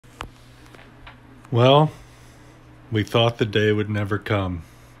Well, we thought the day would never come,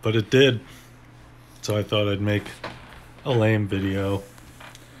 but it did. So I thought I'd make a lame video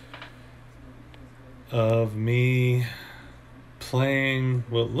of me playing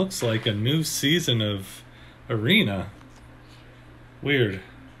what looks like a new season of Arena. Weird.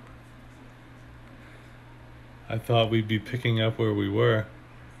 I thought we'd be picking up where we were.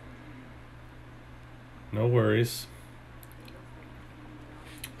 No worries.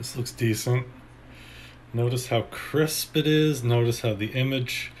 This looks decent. Notice how crisp it is. Notice how the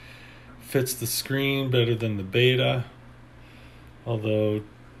image fits the screen better than the beta. Although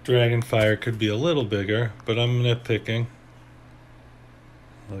Dragonfire could be a little bigger, but I'm nitpicking.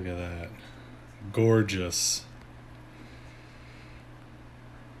 Look at that. Gorgeous.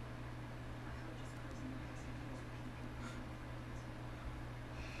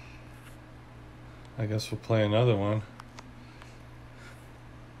 I guess we'll play another one.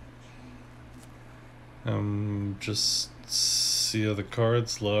 Just see how the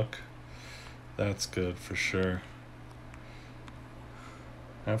cards look. That's good for sure.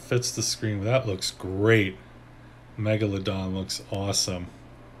 That fits the screen. That looks great. Megalodon looks awesome.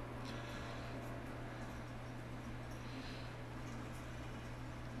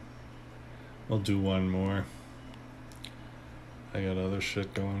 We'll do one more. I got other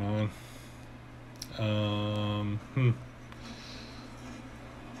shit going on.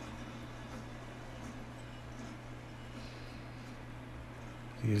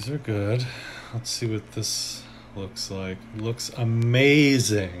 These are good. Let's see what this looks like. Looks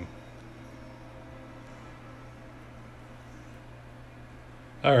amazing.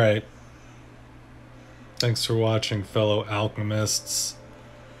 All right. Thanks for watching, fellow alchemists.